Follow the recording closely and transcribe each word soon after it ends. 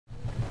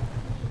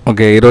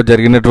Okay, ఈరోజు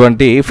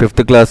జరిగినటువంటి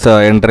 5th class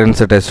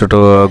entrance test to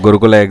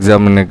గురుకుల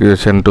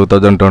ఎగ్జామినేషన్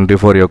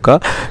 2024 యొక్క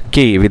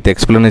కీ విత్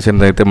ఎక్స్ప్లెనేషన్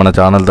అయితే మన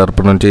ఛానల్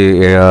తరపు నుంచి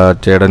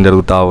చేయడం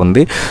జరుగుతూ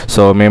ఉంది.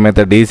 సో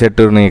మేమైతే డి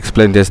సెట్ని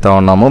ఎక్స్ప్లెయిన్ చేస్తూ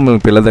ఉన్నాము. మీ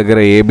పిల్లల దగ్గర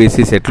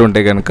ఏబీసీ సెట్లు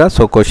ఉంటే కనుక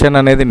సో క్వశ్చన్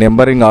అనేది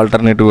నెంబరింగ్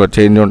ఆల్టర్నేటివ్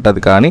చేంజ్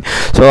ఉంటుంది, కానీ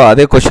సో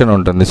అదే క్వశ్చన్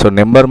ఉంటుంది. సో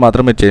నెంబర్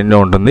మాత్రమే చేంజ్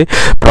ఉంటుంది.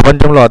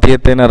 ప్రపంచంలో అతి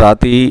ఎత్తైన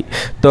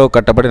రాతితో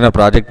కట్టబడిన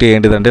ప్రాజెక్ట్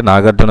ఏంటిదంటే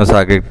నాగార్జున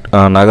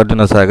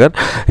సాగర్.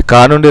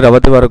 కా నుండి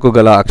రవతి వరకు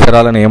గల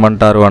అక్షరాలను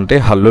ఏమంటారు అంటే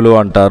హల్లులు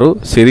అంటారు.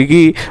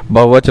 సిరిగి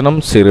బహువచనం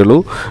సిరులు.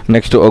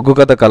 నెక్స్ట్ ఒగ్గు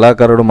కథ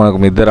కళాకారుడు మనకు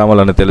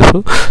మిద్దెరాములు అని తెలుసు.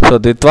 సో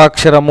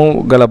ద్విత్వాక్షరము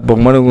గల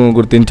బొమ్మను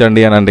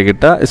గుర్తించండి అని అంటే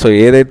గిట్ట. సో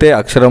ఏదైతే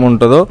అక్షరం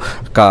ఉంటుందో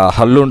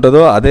హల్లు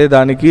ఉంటుందో అదే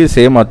దానికి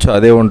సేమ్ అచ్చు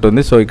అదే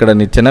ఉంటుంది. సో ఇక్కడ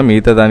నిచ్చెన,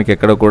 మిగతా దానికి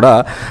ఎక్కడ కూడా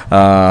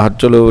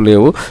అచ్చులు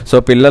లేవు. సో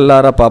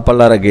పిల్లల్లారా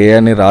పాపల్లారా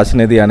గేయాన్ని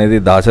రాసినది అనేది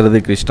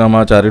Dasarathi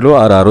Krishnamacharyulu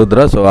are Arudra.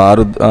 So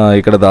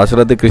ఇక్కడ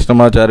దాశరథి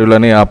కృష్ణమాచార్యులు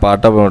అని ఆ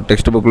పాట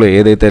టెక్స్ట్ బుక్లో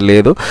ఏదైతే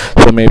లేదు.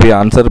 So maybe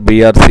answer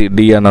BRC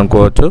D అని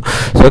అనుకోవచ్చు.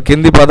 సో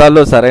కింది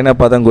పదాల్లో సరైన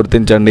పదం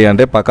గుర్తించండి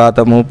అంటే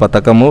పకాతము,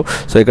 పతకము.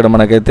 సో ఇక్కడ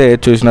మనకైతే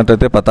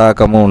చూసినట్టయితే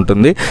పతాకము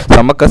ఉంటుంది.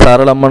 సమ్మక్క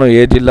సారలమ్మను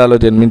ఏ జిల్లాలో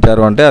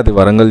జన్మించారు అంటే అది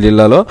వరంగల్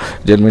జిల్లాలో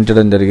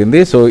జన్మించడం జరిగింది.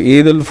 సో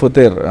ఈద్ ఉల్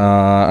ఫితర్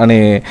అనే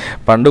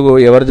పండుగ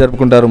ఎవరు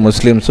జరుపుకుంటారు?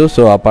 ముస్లిమ్స్.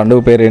 సో ఆ పండుగ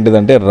పేరు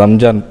ఏంటిదంటే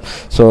రంజాన్.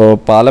 సో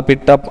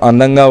పాలపిట్ట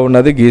అందంగా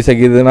ఉన్నది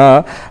గీసగిదిన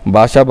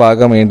భాషా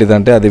భాగం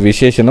ఏంటిదంటే అది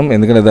విశేషణం,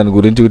 ఎందుకంటే దాని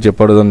గురించి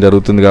చెప్పడం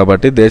జరుగుతుంది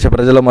కాబట్టి. దేశ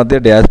ప్రజల మధ్య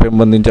డ్యాష్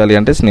పెంపొందించాలి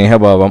అంటే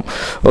స్నేహభావం.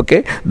 ఓకే,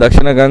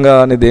 దక్షిణ గంగా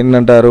అని దేన్ని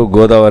అంటారు?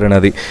 గోదావరి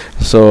నది.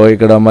 సో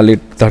ఇక్కడ మళ్ళీ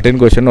 13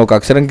 క్వశ్చన్. ఒక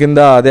అక్షరం కింద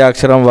అదే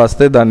అక్షరం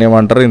వస్తే దాన్ని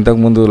ఏమంటారు?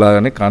 ఇంతకుముందు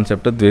లాగానే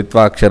కాన్సెప్ట్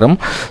ద్విత్వాక్షరం.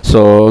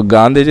 సో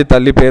గాంధీజీ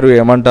తల్లి పేరు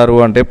ఏమంటారు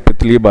అంటే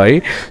పిత్లీబాయి.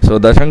 సో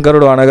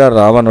దశంకరుడు అనగా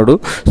రావణుడు.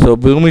 సో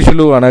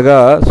భూమిషులు అనగా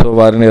సో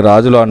వారిని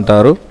రాజులు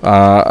అంటారు,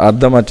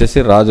 అర్థం వచ్చేసి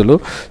రాజులు.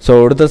 సో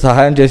ఉడత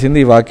సహాయం చేసింది.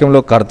 ఈ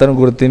వాక్యంలో కర్తను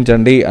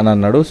గుర్తించండి అని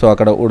అన్నాడు. సో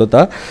అక్కడ ఉడత.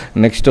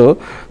 నెక్స్ట్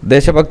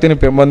దేశభక్తిని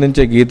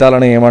పెంపొందించే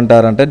గీతాలను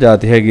ఏమంటారంటే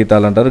జాతీయ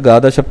గీతాలు అంటారు.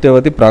 గాథ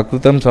సప్తవతి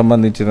ప్రాకృతం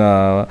సంబంధించిన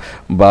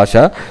భాష.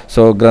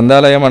 సో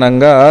గ్రంథాలయం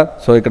అనగా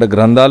సో ఇక్కడ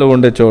గ్రంథాలు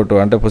ఉండే చోటు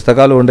అంటే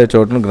పుస్తకాలు ఉండే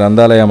చోటును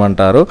గ్రంథాలయం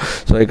అంటారు.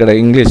 సో ఇక్కడ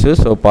ఇంగ్లీష్.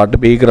 సో పార్ట్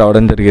బికి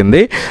రావడం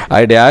జరిగింది.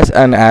 I dash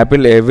and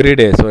Apple every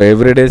day. So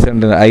every days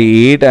అంటే I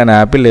eat and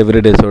Apple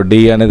every day. So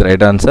D అనేది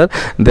right answer.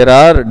 There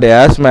are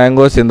dash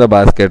mangoes in the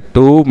basket.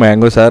 2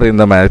 mangoes are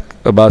in the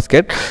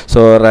basket.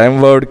 So rhyme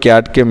word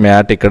క్యాట్కి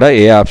mat ఇక్కడ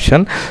ఏ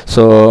option.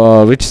 So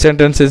which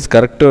sentence is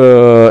correct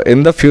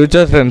in the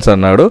future tense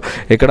అన్నాడు.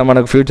 ఇక్కడ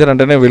మనకు future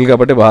అంటేనే will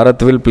కాబట్టి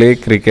Bharat will play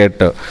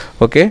cricket.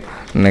 Okay,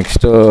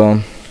 next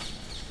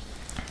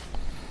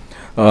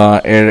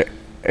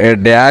A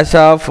dash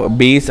of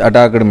bees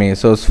attacked me.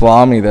 So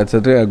Swamy that's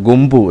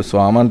గుంపు.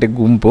 స్వామి అంటే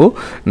గుంపు.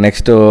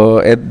 Next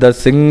at the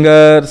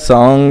singer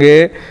song A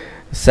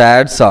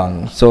sad song.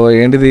 So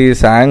ఏంటిది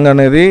song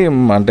అనేది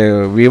అంటే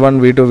V1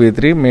 V2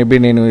 V3 మేబీ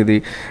నేను ఇది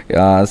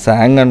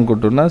సాంగ్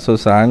అనుకుంటున్నా. సో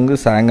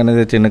సాంగ్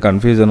అనేది చిన్న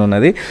కన్ఫ్యూజన్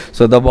ఉన్నది.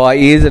 So the boy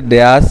is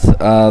dash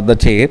the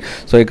chair.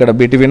 So ఇక్కడ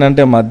బిట్వీన్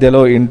అంటే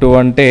మధ్యలో, ఇంటూ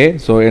అంటే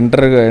సో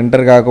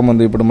ఎంటర్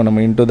కాకముందు ఇప్పుడు మనం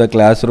ఇంటూ ద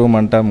క్లాస్ రూమ్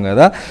అంటాం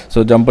కదా.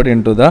 So jumped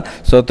into the.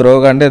 So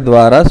త్రోగ్ అంటే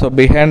ద్వారా. సో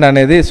బిహైండ్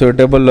అనేది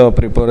సూటబుల్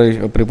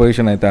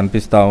ప్రిపోజిషన్ అయితే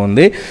అనిపిస్తూ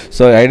ఉంది.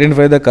 So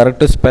identify the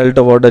correct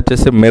spelled word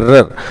వచ్చేసి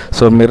మిర్రర్.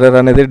 సో మిర్రర్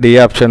అనేది డి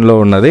ఆప్షన్లో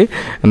ఉన్నది.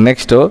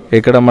 నెక్స్ట్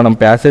ఇక్కడ మనం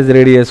ప్యాసేజ్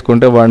రెడీ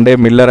చేసుకుంటే వన్ డే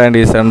మిల్లర్ అండ్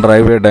ఈ sun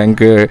drive a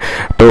donkey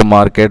to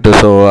market.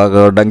 So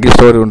donkey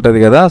story ఉంటుంది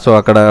కదా. సో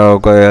అక్కడ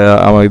ఒక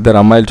ఇద్దరు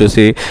అమ్మాయిలు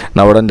చూసి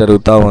నవ్వడం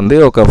జరుగుతూ ఉంది.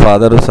 ఒక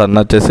ఫాదర్ సన్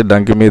వచ్చేసి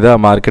డంకీ మీద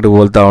మార్కెట్కి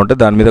వెళ్తూ ఉంటే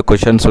దాని మీద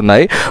క్వశ్చన్స్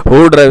ఉన్నాయి. Who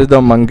drives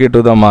the monkey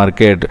to the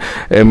market?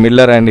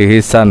 Miller and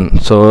he sun.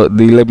 So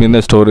దీని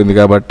మీద స్టోరీ ఉంది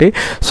కాబట్టి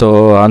so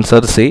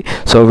answer C.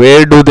 So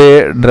where do they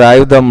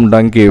drive the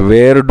donkey?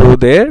 Where do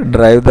they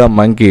drive the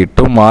monkey?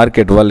 To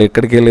market. వాళ్ళు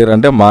ఎక్కడికి వెళ్ళారు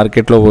అంటే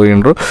మార్కెట్లో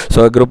పోయిండ్రు.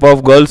 So group of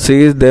girls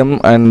Cs them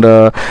and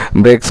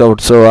breaks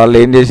out. So వాళ్ళు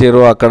ఏం చేసారు,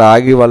 అక్కడ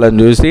ఆగి వాళ్ళని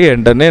చూసి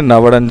వెంటనే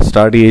నవ్వడం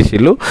start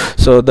చేసిళ్ళు.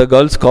 So the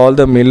girls call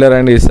the Miller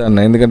and his son.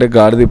 ఎందుకంటే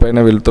గాడిద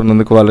పైన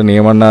వెళ్తున్నందుకు వాళ్ళని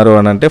ఏమన్నారు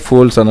అని అంటే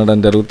ఫూల్స్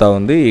అనడం జరుగుతూ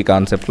ఉంది ఈ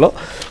కాన్సెప్ట్లో.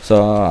 సో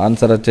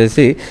ఆన్సర్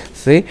వచ్చేసి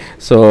C.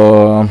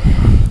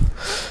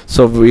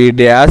 So we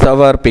dash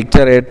our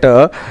picture at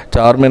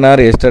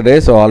Charminar yesterday.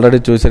 So already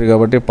చూసారు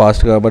కాబట్టి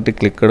పాస్ట్ కాబట్టి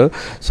clicked.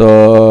 So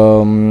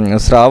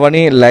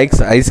Shravani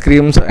likes ice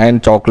creams and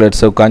chocolates.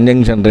 So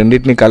conjunction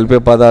రెండింటిని కలిపే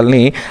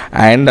పదాలని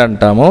అండ్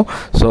అంటాము.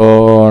 So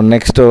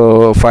next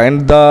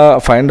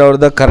find out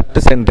the correct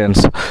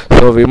sentence.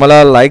 So Vimala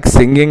like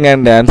singing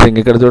and dancing.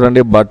 ఇక్కడ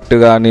చూడండి but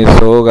కానీ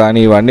సో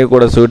కానీ ఇవన్నీ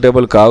కూడా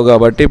సూటబుల్ కావు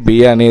కాబట్టి బి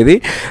అనేది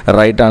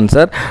right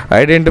answer.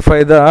 Identify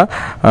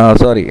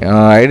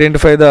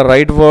the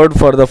right word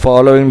for the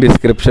following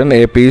description,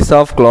 A piece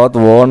of cloth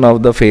worn of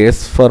the face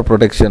for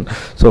protection.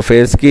 So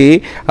ఫేస్కి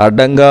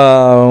అడ్డంగా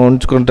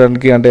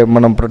ఉంచుకుంటానికి అంటే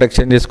మనం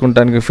ప్రొటెక్షన్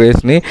చేసుకుంటానికి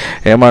ఫేస్ని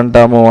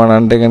ఏమంటాము అని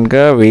అంటే కనుక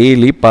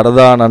వేలి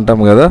పరదా అని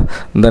అంటాం కదా,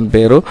 దాని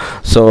పేరు.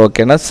 సో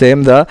ఓకేనా, సేమ్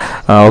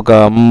ఒక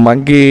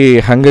మంకీ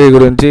హంగ్రీ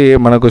గురించి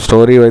మనకు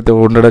స్టోరీ అయితే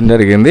ఉండడం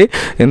జరిగింది.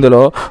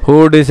 ఇందులో who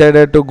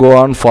decided to go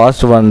on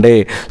fast one day.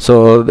 So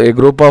A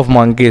group of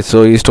monkeys. So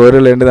ఈ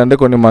స్టోరీలో ఏంటిదంటే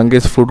కొన్ని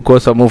మంకీస్ ఫుడ్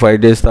కోసము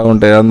ఫైట్ చేస్తూ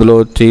ఉంటాయి. అందులో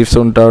చీఫ్స్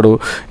ఉంటాడు,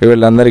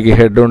 వీళ్ళందరికీ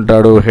హెడ్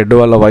ఉంటాడు, హెడ్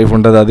వాళ్ళ వైఫ్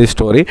ఉంటుంది, అది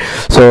స్టోరీ.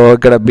 సో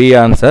ఇక్కడ B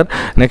answer.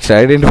 Next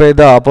identify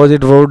the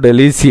opposite word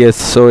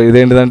delicious. So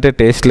ఇదేంటిదంటే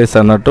tasteless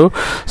అన్నట్టు.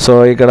 సో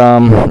ఇక్కడ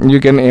you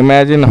can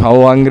imagine how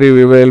hungry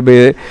we will be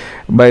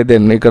by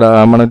then. ఇక్కడ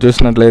మనం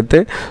చూసినట్లయితే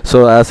సో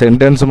ఆ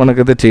సెంటెన్స్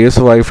మనకైతే చేస్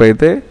వైఫ్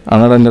అయితే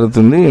అనడం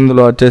జరుగుతుంది.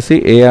 ఇందులో వచ్చేసి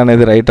ఏ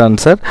అనేది right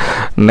answer.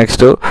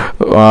 Next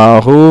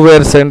who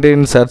were cent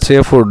in search A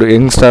food.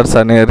 Youngsters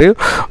అనేది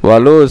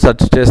వాళ్ళు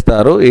సెర్చ్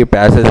చేస్తారు ఈ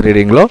passage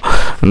రీడింగ్లో.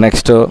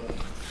 Next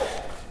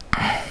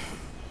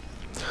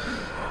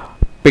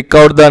pick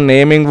out the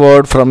naming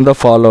word from the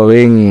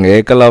following.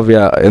 Eklavya.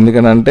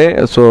 ఎందుకనంటే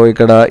సో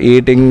ఇక్కడ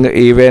ఈటింగ్,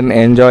 ఈవెన్,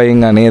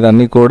 ఎంజాయింగ్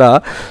అనేదన్నీ కూడా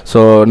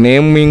సో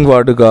నేమింగ్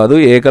వర్డ్ కాదు,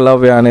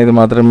 ఏకలవ్య అనేది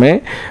మాత్రమే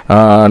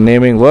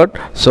naming word.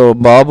 So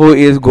Babu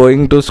is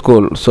going to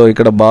school. So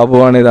ఇక్కడ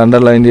బాబు అనేది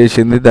అండర్లైన్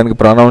చేసింది, దానికి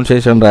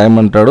ప్రొనౌన్సియేషన్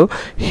రాయమంటాడు.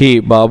 హీ,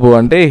 బాబు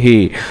అంటే హీ.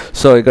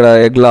 సో ఇక్కడ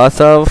ఏ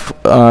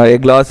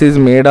glass is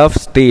made of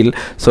steel.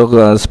 So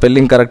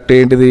spelling correct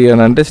ఏంటిది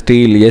అని అంటే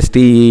స్టీల్,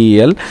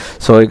 STEEL.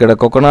 సో ఇక్కడ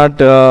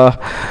coconut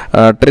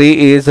tree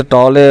is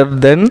taller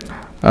than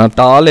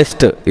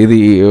tallest. ఇది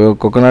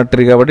కోకోనట్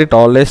ట్రీ కాబట్టి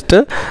tallest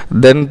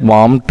then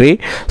palm tree.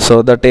 So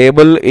the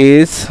table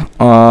is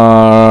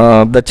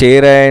the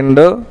chair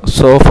and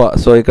sofa.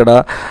 So ఇక్కడ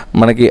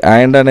మనకి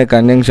and అనే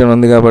conjunction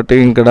ఉంది కాబట్టి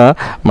ఇక్కడ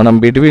మనం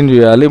బిట్వీన్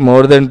చేయాలి.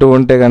 మోర్ దెన్ 2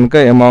 ఉంటే కనుక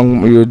ఎమాంగ్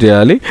యూజ్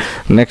చేయాలి.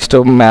 నెక్స్ట్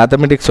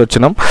మ్యాథమెటిక్స్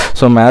వచ్చినాం.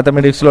 So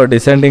మ్యాథమెటిక్స్లో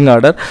descending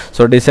order.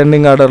 So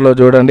descending ఆర్డర్లో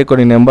చూడండి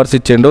కొన్ని నెంబర్స్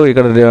ఇచ్చిండు.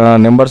 ఇక్కడ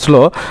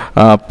నెంబర్స్లో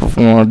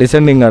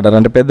డిసెండింగ్ ఆర్డర్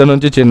అంటే పెద్ద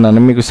నుంచి చిన్న.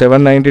 మీకు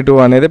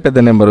 792 అనేది పెద్ద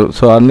నెంబరు.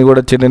 సో అన్నీ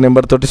కూడా చిన్న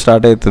నెంబర్ తోటి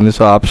స్టార్ట్ అవుతుంది.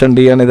 సో ఆప్షన్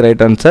డి అనేది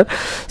రైట్ ఆన్సర్.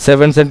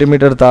 7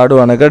 సెంటీమీటర్ తాడు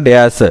అనగా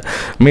డ్యాష్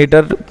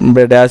మీటర్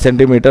డ్యాష్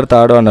సెంటీమీటర్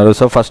తాడు అన్నారు.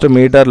 సో ఫస్ట్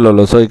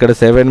మీటర్లలో సో ఇక్కడ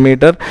 7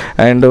 మీటర్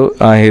అండ్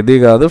ఇది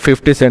కాదు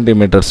 50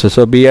 సెంటీమీటర్స్.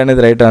 సో బి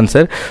అనేది right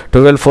answer.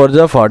 12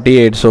 4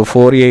 48. So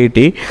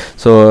 480.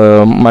 So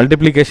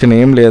multiplication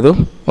ఏం లేదు,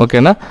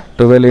 ఓకేనా.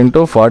 12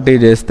 into 40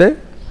 చేస్తే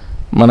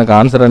మనకు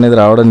ఆన్సర్ అనేది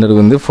రావడం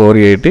జరిగింది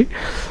 480.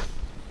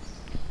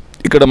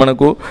 ఇక్కడ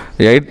మనకు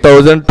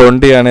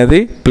 8020 అనేది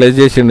ప్లస్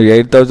చేసిండు.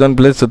 8000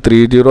 plus 3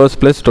 zeros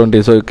plus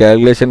 20. So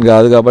calculation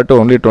కాదు కాబట్టి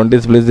ఓన్లీ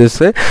 20s ప్లస్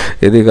చేస్తే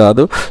ఇది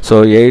కాదు. సో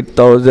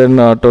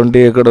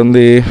 8020 ఎక్కడ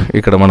ఉంది,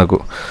 ఇక్కడ మనకు.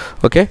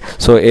 ఓకే,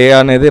 సో ఏ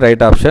అనేది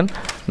రైట్ ఆప్షన్.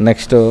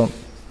 నెక్స్ట్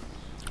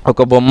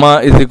ఒక బొమ్మ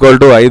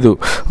 =5.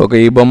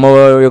 ఈ బొమ్మ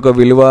యొక్క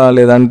విలువ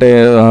లేదంటే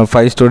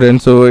 5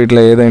 స్టూడెంట్స్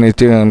ఇట్లా ఏదైనా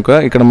ఇచ్చి కనుక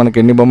ఇక్కడ మనకి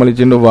ఎన్ని బొమ్మలు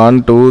ఇచ్చిండు, 1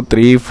 2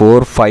 3 4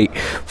 5.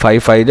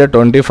 5 5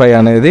 25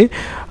 అనేది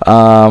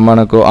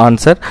మనకు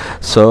ఆన్సర్.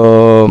 సో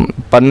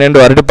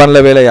 12 అరటి పండ్ల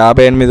వేల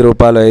 58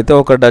 రూపాయలు అయితే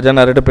ఒక డజన్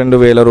అరటి పండు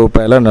 1000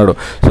 రూపాయలు అన్నాడు.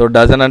 సో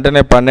డజన్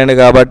అంటేనే 12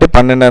 కాబట్టి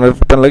 12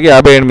 అరటి పండ్లకి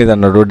 58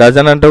 అన్నాడు.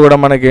 డజన్ అంటే కూడా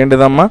మనకి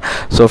ఏంటిదమ్మా,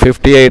 సో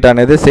 58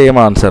 అనేది సేమ్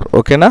ఆన్సర్,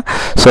 ఓకేనా.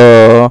 సో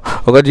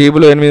ఒక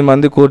జీబులో 8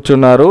 మంది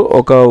కూర్చున్నారు.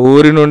 ఒక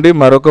ఊరి నుండి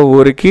మరొక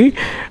ఊరికి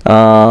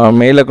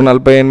మేలకు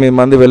 48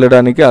 మంది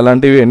వెళ్ళడానికి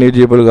అలాంటివి ఎన్ని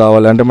జీబులు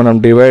కావాలి అంటే మనం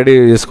డివైడ్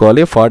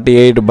చేసుకోవాలి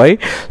 48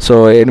 సో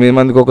 8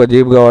 మందికి ఒక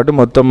జీబ్ కాబట్టి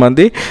మొత్తం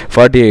మంది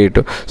 48.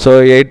 సో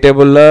 8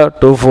 టేబుల్లో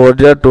 2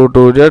 4 2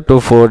 2 2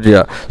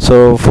 4 సో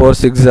 4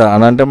 6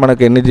 అని అంటే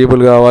మనకు ఎన్ని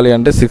జీబులు కావాలి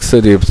అంటే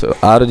 6 జీబ్స్,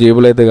 6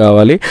 జీబులు అయితే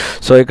కావాలి.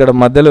 సో ఇక్కడ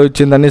మధ్యలో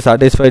ఇచ్చిందని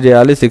సాటిస్ఫై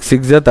చేయాలి. 6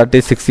 6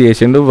 36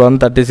 చేసిండు. 1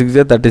 36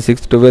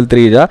 36 12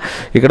 3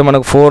 ఇక్కడ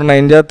మనకు 4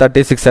 9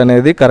 36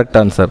 అనేది కరెక్ట్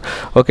ఆన్సర్,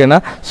 ఓకేనా.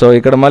 సో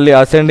ఇక్కడ మళ్ళీ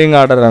అసెండింగ్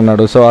ఆర్డర్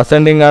అన్నాడు. సో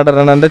అసెండింగ్ ఆర్డర్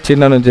అని అంటే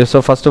చిన్న నుంచి. సో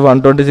ఫస్ట్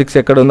 126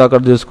 ఎక్కడ ఉందో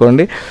అక్కడ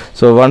చూసుకోండి.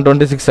 సో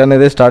 126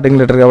 అనేది స్టార్టింగ్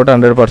లెటర్ కాబట్టి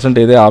 100%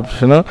 ఇదే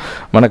ఆప్షన్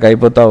మనకు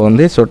అయిపోతూ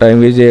ఉంది. సో టైం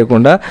వేస్ట్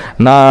చేయకుండా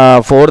నా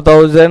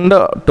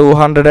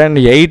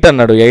 4208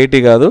 అన్నాడు, 80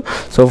 కాదు.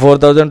 సో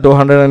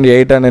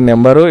 4208 అనే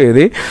నెంబరు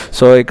ఇది.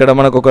 సో ఇక్కడ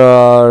మనకు ఒక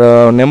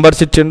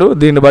నెంబర్స్ ఇచ్చిండు,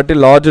 దీన్ని బట్టి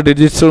లార్జ్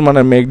డిజిట్స్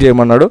మనం మేక్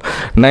చేయమన్నాడు.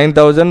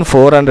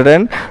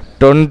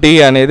 9420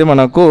 అనేది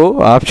మనకు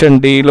ఆప్షన్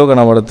డిలో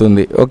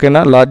కనబడుతుంది, ఓకేనా.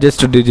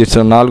 లార్జెస్ట్ డిజిట్స్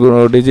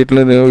 4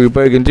 డిజిట్లను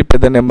ఉపయోగించి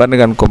పెద్ద నెంబర్ని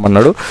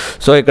కనుక్కోమన్నాడు.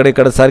 సో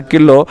ఇక్కడ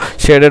సర్కిల్లో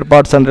షేడెడ్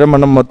పార్ట్స్ అంటే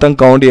మనం మొత్తం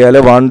కౌంట్ చేయాలి.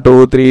 1 2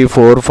 3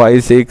 4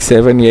 5 6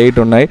 7 8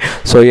 ఉన్నాయి.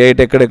 సో 8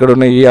 ఎక్కడెక్కడ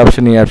ఉన్నాయి, ఈ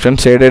ఆప్షన్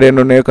షేడెడ్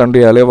ఎన్ని ఉన్నాయో కౌంట్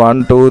చేయాలి. 1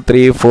 2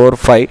 3 4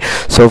 5.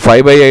 సో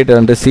 5/8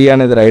 అంటే సి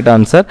అనేది రైట్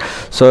ఆన్సర్.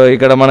 సో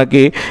ఇక్కడ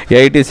మనకి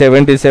 80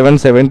 77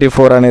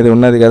 74 అనేది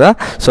ఉన్నది కదా.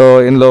 సో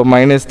ఇందులో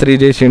 -3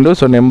 చేసిండు.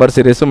 So number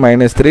series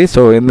 -3.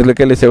 సో ఇందులో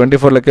ఇందులోకి వెళ్ళి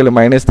 74లోకి వెళ్ళి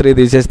 -3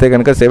 తీసేస్తే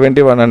కనుక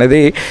 71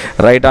 అనేది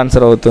రైట్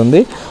ఆన్సర్ అవుతుంది.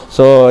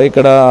 సో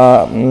ఇక్కడ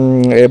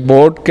a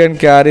boat can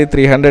carry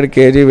 300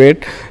 kg weight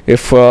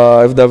if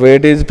the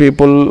weight is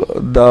people,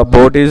 the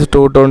boat is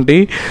 220,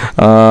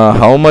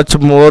 how much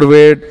more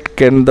weight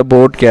can the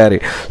boat carry.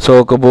 So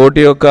ఒక బోట్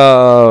యొక్క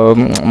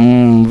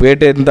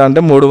వెయిట్ ఎంత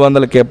అంటే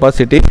 300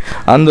 కెపాసిటీ,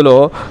 అందులో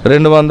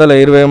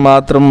 220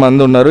 మాత్రం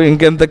మంది ఉన్నారు.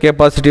 ఇంకెంత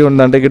కెపాసిటీ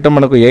ఉందంటే గిట్ట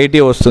మనకు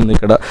 80 వస్తుంది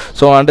ఇక్కడ.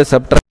 సో అంటే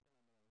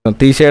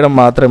తీసేయడం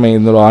మాత్రమే,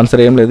 ఇందులో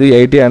ఆన్సర్ ఏం లేదు.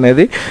 80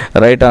 అనేది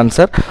రైట్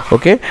ఆన్సర్.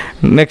 Okay,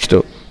 next.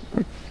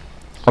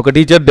 ఒక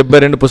టీచర్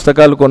 72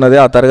 పుస్తకాలు కొన్నది.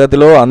 ఆ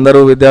తరగతిలో అందరూ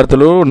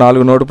విద్యార్థులు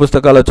 4 నోటు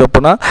పుస్తకాల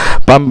చొప్పున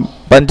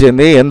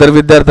పంచింది. ఎందరు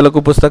విద్యార్థులకు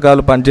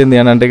పుస్తకాలు పంచింది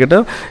అని అంటే గిట్ట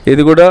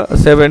ఇది కూడా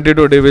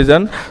 72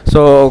 డివిజన్.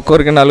 సో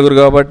ఒక్కరికి 4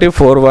 కాబట్టి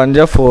 4 1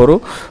 జా 4,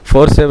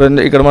 4 7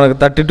 ఇక్కడ మనకు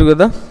 32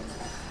 కదా,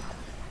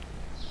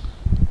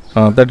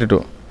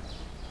 32.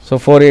 సో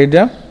 4 8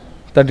 జా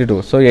 32.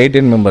 So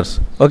 18 members.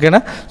 ఓకేనా.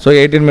 సో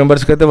 18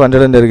 మెంబర్స్కి అయితే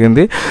వంచడం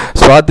జరిగింది.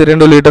 స్వాతి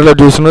 2 లీటర్ల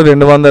జ్యూస్ను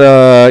 200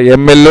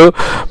 ml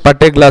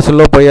పట్టే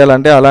గ్లాసుల్లో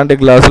పోయాలంటే అలాంటి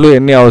గ్లాసులు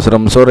ఎన్ని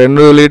అవసరం? సో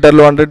 2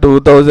 లీటర్లు అంటే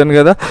 2000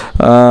 కదా.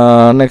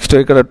 నెక్స్ట్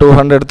ఇక్కడ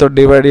 200తో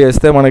డివైడ్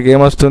చేస్తే మనకి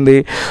ఏమొస్తుంది?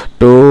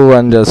 2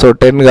 1 సో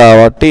 10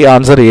 కాబట్టి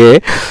ఆన్సర్ ఏ.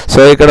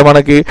 సో ఇక్కడ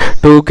మనకి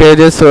 2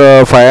 kgs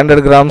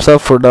 500 grams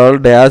of doll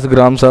dash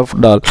grams of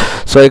doll.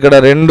 So ఇక్కడ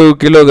 2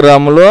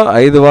 కిలోగ్రాములు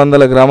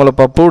 500 గ్రాముల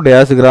పప్పు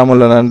డాష్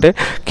గ్రాములు అంటే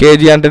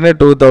కేజీ అంటేనే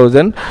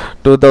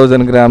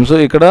 2000 గ్రామ్స్.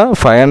 ఇక్కడ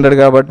 500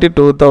 కాబట్టి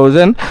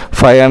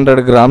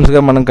 2500 గ్రామ్స్గా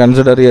మనం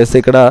కన్సిడర్ చేస్తే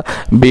ఇక్కడ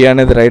బి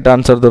అనేది రైట్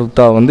ఆన్సర్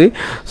దొరుకుతూ ఉంది.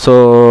 సో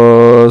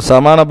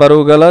సమాన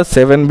బరువు గల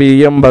 7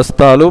 బియ్యం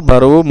బస్తాలు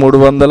బరువు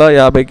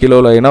 350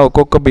 కిలోలు అయినా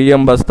ఒక్కొక్క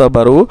బియ్యం బస్తా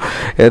బరువు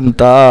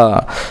ఎంత?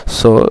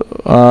 సో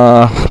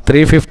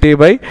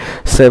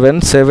 350/7,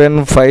 7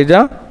 5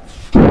 జా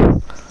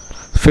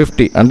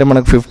 50 అంటే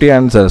మనకు 50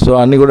 ఆన్సర్. సో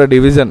అన్నీ కూడా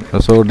డివిజన్.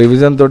 సో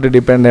డివిజన్ తోటి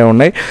డిపెండ్ అయి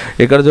ఉన్నాయి.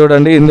 ఇక్కడ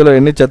చూడండి ఇందులో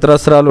ఎన్ని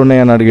చతురస్రాలు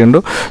ఉన్నాయని అడిగిండు.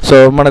 సో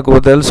మనకు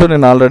తెలుసు,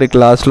 నేను ఆల్రెడీ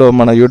క్లాస్లో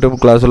మన యూట్యూబ్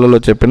క్లాసులలో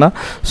చెప్పిన.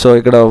 సో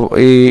ఇక్కడ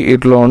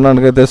ఇట్లా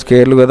ఉండడానికైతే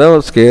స్కేర్లు కదా,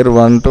 స్కేర్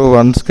 1 to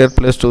 1 స్కేర్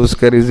 + 2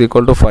 స్కేర్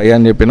 = 5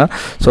 అని చెప్పిన.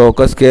 సో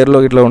ఒక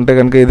స్కేర్లో ఇట్లా ఉంటే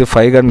కనుక ఇది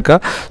 5 కనుక,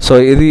 సో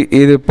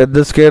ఇది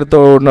పెద్ద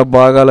స్కేర్తో ఉన్న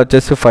భాగాలు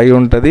వచ్చేసి 5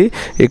 ఉంటుంది.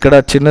 ఇక్కడ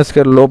చిన్న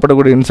స్కేర్ లోపల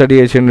కూడా ఇన్సర్ట్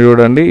చేసిండు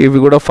చూడండి, ఇవి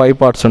కూడా 5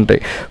 పార్ట్స్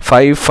ఉంటాయి.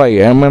 5 5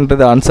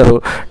 ఏమంటుంది ఆన్సర్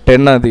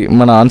 10. అది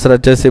మన ఆన్సర్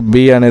వచ్చేసి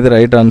బి అనేది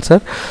right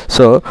answer.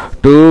 So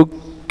 2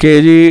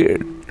 kg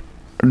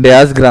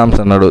dash grams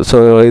అన్నాడు. సో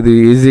ఇది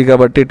ఈజీ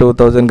కాబట్టి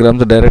 2000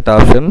 grams direct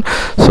option.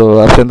 So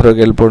option 3కి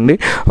వెళ్ళిపోండి.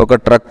 ఒక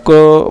ట్రక్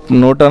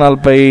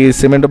 140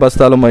 సిమెంట్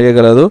బస్తాలు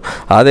మోయగలదు.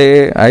 అదే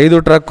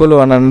 5 ట్రక్కులు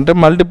అని అంటే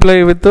మల్టిప్లై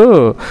విత్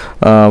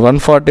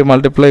 140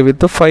 మల్టిప్లై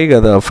విత్ 5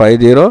 కదా,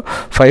 50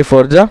 5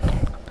 4 జా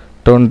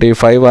 20,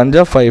 5 1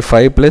 జా 5,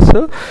 5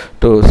 +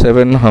 2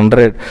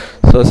 700.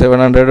 సో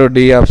 700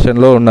 డి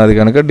ఆప్షన్లో ఉన్నది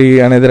కనుక డి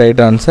అనేది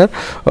రైట్ ఆన్సర్.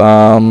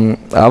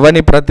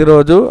 అవని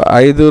ప్రతిరోజు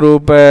 5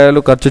 రూపాయలు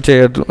ఖర్చు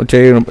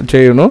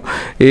చేయును.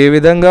 ఈ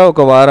విధంగా ఒక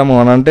వారము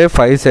అని అంటే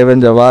 5 7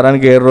 జా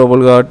వారానికి 7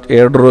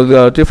 రోజులు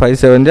కాబట్టి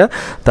 5 7 జా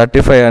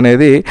 35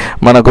 అనేది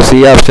మనకు సి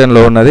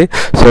ఆప్షన్లో ఉన్నది.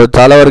 సో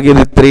చాలా వరకు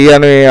ఇది 3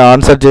 అని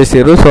ఆన్సర్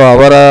చేసారు. సో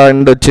అవర్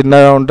అండ్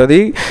చిన్నగా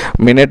ఉంటుంది,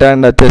 మినిట్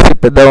అండ్ వచ్చేసి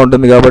పెద్దగా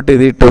ఉంటుంది కాబట్టి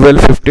ఇది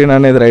 12:15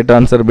 అనేది రైట్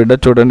ఆన్సర్ బిడ్డ.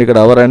 చూడండి ఇక్కడ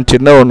అవర్ అండ్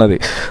చిన్నగా ఉన్నది.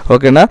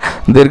 ఓకేనా.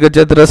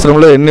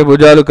 దీర్ఘచతురస్రంలో ఎన్ని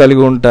భుజాలు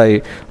కలిగి ఉంటాయి?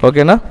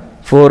 ఓకేనా,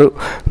 4.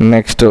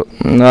 నెక్స్ట్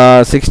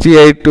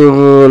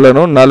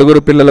 68లను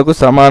 4 పిల్లలకు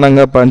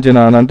సమానంగా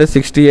పంచినానంటే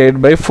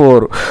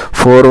 68/4,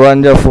 4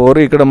 1 జా 4,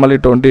 ఇక్కడ మళ్ళీ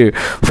 20,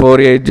 4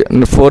 8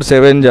 4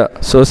 7 జా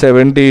సో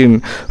 17,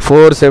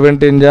 4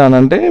 17 జా అని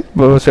అంటే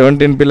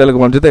 17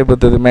 పిల్లలకు పంచితే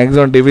అయిపోతుంది.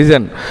 Maximum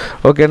division.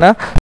 ఓకేనా.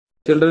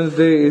 Children's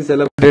day is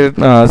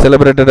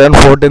celebrated on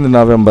 14th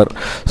November.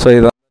 So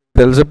ఇది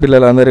తెలుసు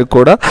పిల్లలందరికీ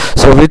కూడా.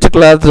 So which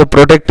cloth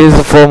protect is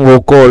from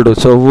cold?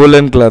 So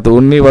woollen cloth,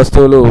 ఉన్ని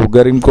వస్తువులు,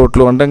 గరిన్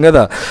కోట్లు అంటాం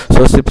కదా.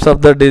 So SIPs of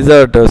the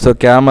desert, so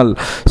camel.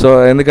 So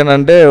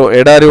ఎందుకనంటే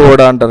ఎడారి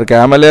ఓడ అంటారు,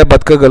 క్యామలే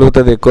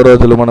బతకగలుగుతుంది ఎక్కువ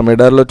రోజులు. మనం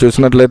ఎడారిలో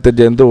చూసినట్లయితే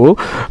జంతువు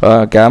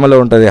క్యామలే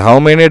ఉంటుంది. How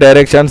many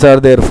directions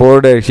are there? 4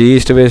 direction,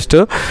 east west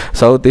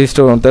south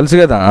east తెలుసు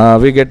కదా.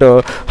 We get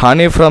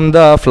honey from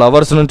the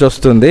flowers నుంచి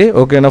వస్తుంది.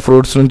 ఓకేనా,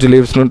 ఫ్రూట్స్ నుంచి,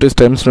 లీవ్స్ నుంచి,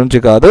 స్టెమ్స్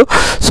నుంచి కాదు.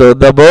 So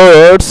the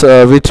birds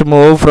which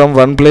move from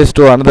one place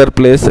to another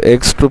place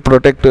eggs to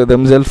protect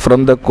themselves from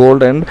the cold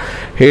and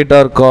heat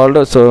are called.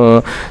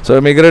 So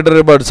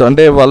మిగ్రేటరీ birds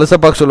అంటే వలస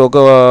పక్షులు.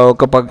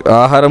 ఒక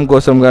ఆహారం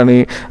కోసం కానీ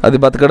అది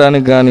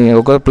బతకడానికి కానీ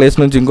ఒక ప్లేస్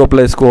నుంచి ఇంకో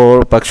ప్లేస్కు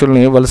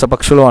పక్షుల్ని వలస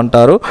పక్షులు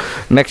అంటారు.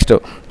 Next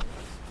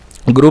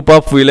group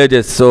of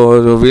villages. So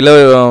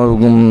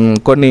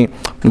కొన్ని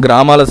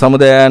గ్రామాల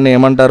సముదాయాన్ని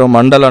ఏమంటారు?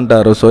 మండల్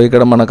అంటారు. సో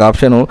ఇక్కడ మనకు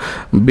ఆప్షన్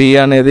బి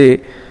అనేది.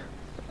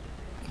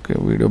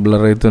 Video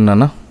blur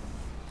అవుతుందన్నా.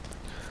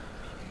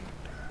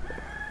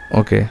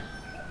 ఓకే,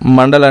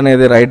 మండల్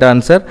అనేది right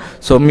answer.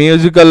 So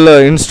musical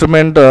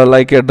instrument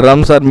like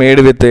drums are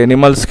made with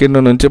Animal skin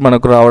నుంచి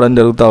మనకు రావడం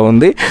జరుగుతూ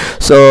ఉంది.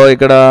 సో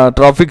ఇక్కడ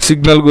ట్రాఫిక్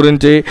సిగ్నల్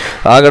గురించి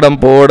ఆగడం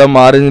పోవడం,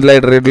 ఆరెంజ్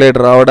లైట్ రెడ్ లైట్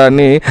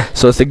రావడాన్ని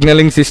సో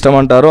సిగ్నలింగ్ సిస్టమ్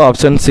అంటారు.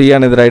 ఆప్షన్ సి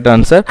అనేది రైట్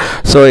ఆన్సర్.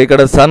 సో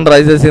ఇక్కడ sun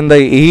rises in the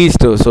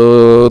east, so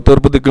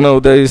తూర్పు దిక్కున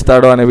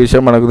ఉదయిస్తాడు అనే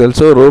విషయం మనకు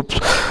తెలుసు.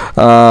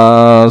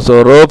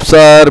 రోప్స్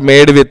ఆర్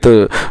మేడ్ విత్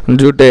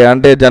జూటే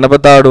అంటే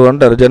జనపతాడు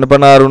అంటారు,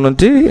 జనపనారు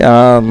నుంచి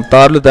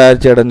తార్లు తయారు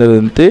చేయడం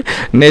జరుగుతుంది.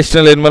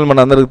 నేషనల్ ఎనిమల్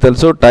మన అందరికి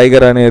తెలుసు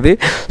టైగర్ అనేది.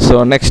 So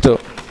next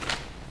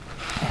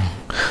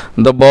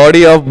the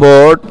body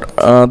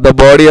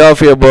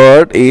of a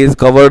bird is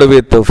covered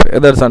with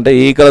feathers అంటే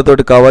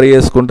ఈకలతోటి కవర్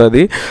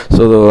చేసుకుంటుంది.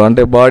 సో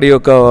అంటే బాడీ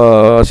యొక్క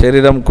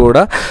శరీరం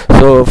కూడా.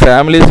 So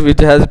families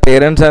which has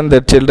parents and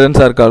there children's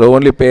are call,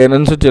 only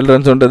parents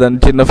children's ఉంటుంది అని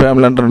చిన్న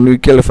ఫ్యామిలీ అంటారు,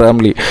 న్యూక్లియర్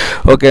ఫ్యామిలీ.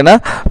 ఓకేనా.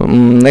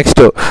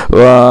 Next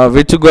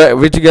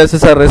which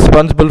gases are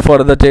responsible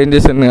for the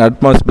changes in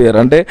atmosphere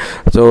అంటే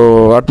సో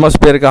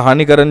అట్మాస్ఫియర్కి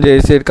హానికరం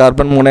చేసే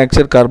కార్బన్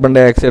మోనాక్సైడ్, కార్బన్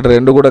డైఆక్సైడ్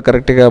రెండు కూడా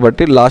కరెక్ట్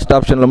కాబట్టి లాస్ట్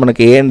ఆప్షన్లో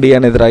మనకి ఏ అండ్ డి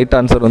అనేది రైట్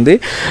ఆన్సర్ ఉంది.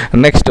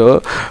 Next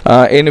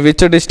in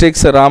which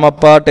districts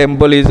Ramappa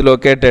temple is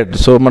located.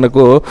 So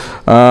మనకు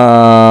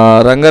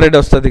రంగారెడ్డి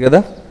వస్తుంది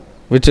కదా,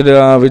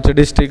 విచ్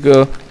డిస్ట్రిక్ట్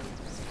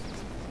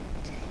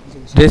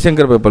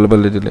జయశంకర్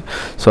పల్లిపల్లి జిల్లా,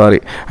 sorry.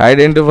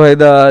 Identify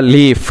the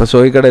leaf. So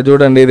ఇక్కడ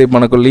చూడండి ఇది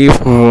మనకు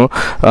లీఫ్,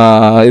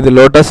 ఇది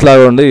లోటస్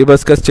లాగా ఉంది.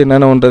 ఇబస్కస్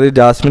చిన్ననే ఉంటుంది,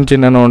 జాస్మిన్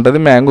చిన్ననే ఉంటుంది,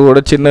 మ్యాంగో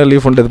కూడా చిన్న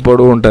లీఫ్ ఉంటుంది,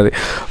 పొడుగు ఉంటుంది.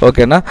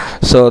 ఓకేనా.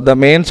 So the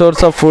main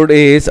source of food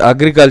is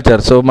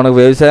agriculture. So మనకు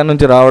వ్యవసాయం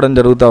నుంచి రావడం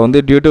జరుగుతూ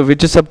ఉంది. Due to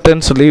which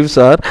substance leaves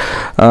are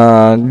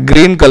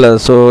green colour.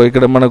 So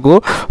ఇక్కడ మనకు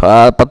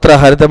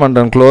పత్రహరితం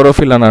అంటాం,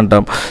 క్లోరోఫిల్ అని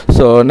అంటాం.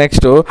 So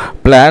next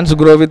plants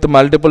grow with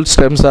multiple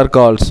stems are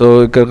called. So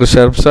ఇక్కడ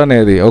షెర్ప్స్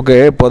అనేది ఓకే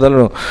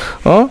పొదలను.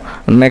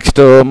 నెక్స్ట్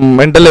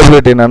మెంటల్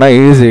ఎబిలిటీ నాన్న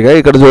ఈజీగా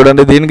ఇక్కడ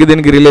చూడండి,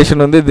 దీనికి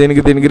రిలేషన్ ఉంది,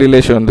 దీనికి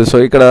రిలేషన్ ఉంది. సో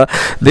ఇక్కడ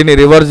దీన్ని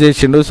రివర్స్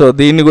చేసిండు. సో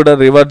దీన్ని కూడా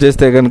రివర్స్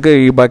చేస్తే కనుక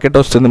ఈ బకెట్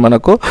వస్తుంది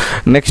మనకు.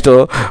 నెక్స్ట్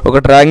ఒక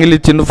ట్రయాంగిల్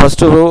ఇచ్చిండు,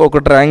 ఫస్ట్ ఒక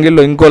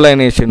ట్రయాంగిల్లో ఇంకో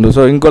లైన్ వేసిండు.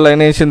 సో ఇంకో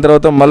లైన్ వేసిన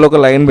తర్వాత మళ్ళీ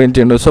ఒక లైన్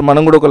పెంచిండు. సో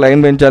మనం కూడా ఒక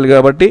లైన్ పెంచాలి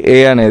కాబట్టి ఏ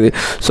అనేది.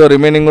 సో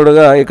రిమైనింగ్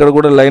కూడా ఇక్కడ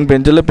కూడా లైన్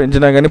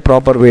పెంచినా కానీ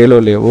ప్రాపర్ వేలో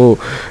లేవు.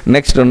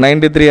 నెక్స్ట్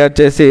 93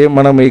 వచ్చేసి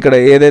మనం ఇక్కడ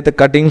ఏదైతే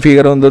కటింగ్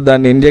ఫిగర్ ఉందో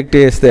దాన్ని ఇంజెక్ట్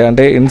చేస్తే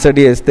అంటే ఇన్సర్ట్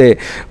చేస్తే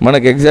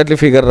మనకు ఎగ్జాక్ట్లీ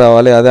ఫిగర్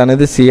రావాలి, అది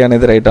అనేది సి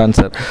అనేది రైట్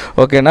ఆన్సర్.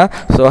 ఓకేనా.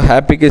 సో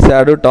హ్యాపీకి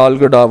సాడ్,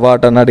 టాల్కి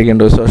వాట్ అని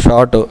అడిగిండు. So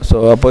short, so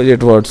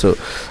opposite words.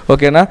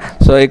 ఓకేనా.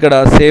 సో ఇక్కడ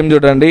సేమ్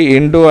చూడండి,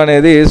 ఇంటూ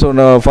అనేది సో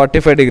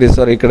 45 degrees,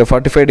 సారీ ఇక్కడ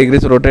 45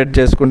 degrees రొటేట్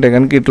చేసుకుంటే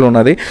కనుక ఇట్లా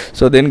ఉన్నది.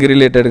 సో దీనికి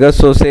రిలేటెడ్గా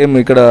సో సేమ్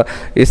ఇక్కడ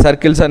ఈ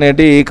సర్కిల్స్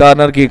అనేవి ఈ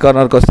కార్నర్కి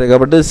వస్తాయి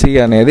కాబట్టి సి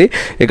అనేది.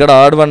 ఇక్కడ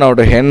odd one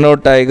out, hen,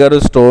 tiger,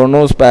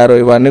 stone, sparrow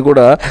ఇవన్నీ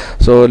కూడా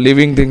సో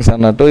లివింగ్ థింగ్స్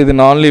అన్నట్టు. ఇది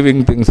నాన్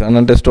లివింగ్ థింగ్స్ అని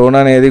అంటే స్టోన్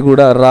అనేది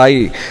కూడా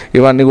రాయి,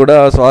 ఇవన్నీ కూడా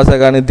శ్వాస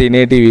కానీ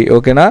తినేటివి.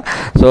 ఓకేనా.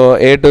 So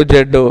A to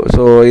Z,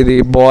 so ఇది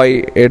bye,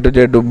 A to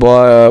Z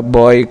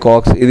bye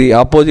Cox, ఇది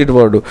ఆపోజిట్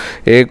వర్డ్.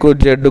 ఏకు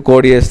జెడ్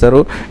కోడ్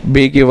చేస్తారు,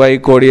 బికి వై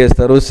కోడ్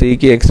చేస్తారు,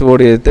 సికి ఎక్స్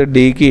కోడ్ చేస్తే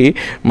డికి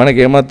మనకి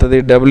ఏమవుతుంది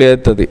డబ్ల్యూ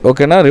అవుతుంది.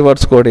 ఓకేనా.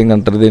 రివర్స్ కోడింగ్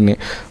అంటారు దీన్ని.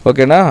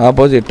 ఓకేనా.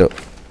 ఆపోజిట్.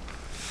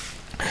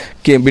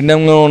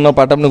 భిన్నంగా ఉన్న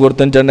పటంను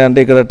గుర్తించండి అంటే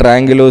ఇక్కడ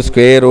ట్రయాంగిల్,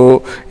 స్క్వేరు,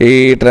 ఈ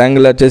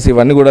ట్రయాంగిల్ వచ్చేసి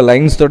ఇవన్నీ కూడా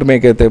లైన్స్ తోటి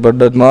మేక్ అవుతాయి, but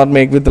does not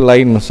make with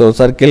line. So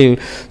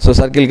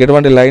సర్కిల్కి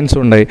ఎటువంటి లైన్స్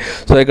ఉన్నాయి.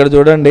 సో ఇక్కడ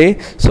చూడండి,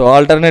 so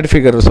alternate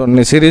figure, so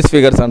series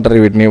figures అంటారు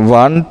వీటిని.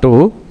 1 2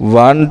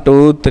 1 2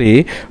 3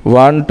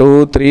 1 2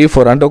 3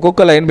 4 అంటే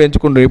ఒక్కొక్క లైన్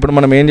పెంచుకుంటారు. ఇప్పుడు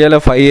మనం ఏం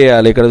చేయాలి, 5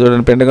 వేయాలి. ఇక్కడ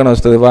చూడండి పెంటగానే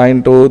వస్తుంది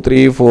 1 2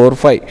 3 4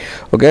 5.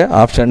 ఓకే.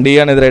 ఆప్షన్ డి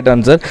అనేది రైట్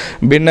ఆన్సర్.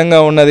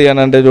 భిన్నంగా ఉన్నది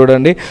అని అంటే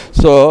చూడండి,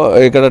 సో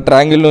ఇక్కడ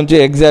ట్రయాంగిల్ నుంచి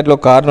ఎగ్జాక్ట్లో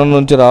కార్నర్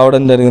నుంచి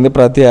రావడం జరిగింది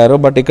ప్రతి ఆరో,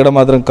 బట్ ఇక్కడ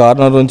మాత్రం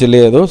కార్నర్ నుంచి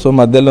లేదు. సో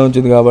మధ్యలో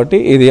ఉంచింది కాబట్టి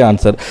ఇది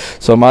ఆన్సర్.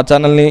 సో మా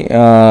ఛానల్ని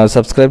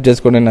సబ్స్క్రైబ్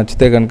చేసుకోండి,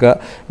 నచ్చితే కనుక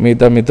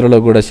మిగతా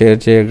మిత్రులకు కూడా షేర్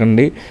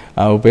చేయకండి.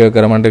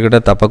 ఉపయోగకరం అంటే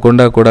కూడా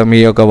తప్పకుండా కూడా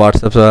మీ యొక్క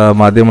వాట్సాప్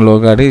మాధ్యమంలో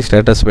కానీ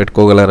స్టేటస్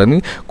పెట్టుకోగలరని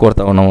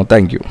కోరుతా ఉన్నాము.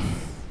 Thank you.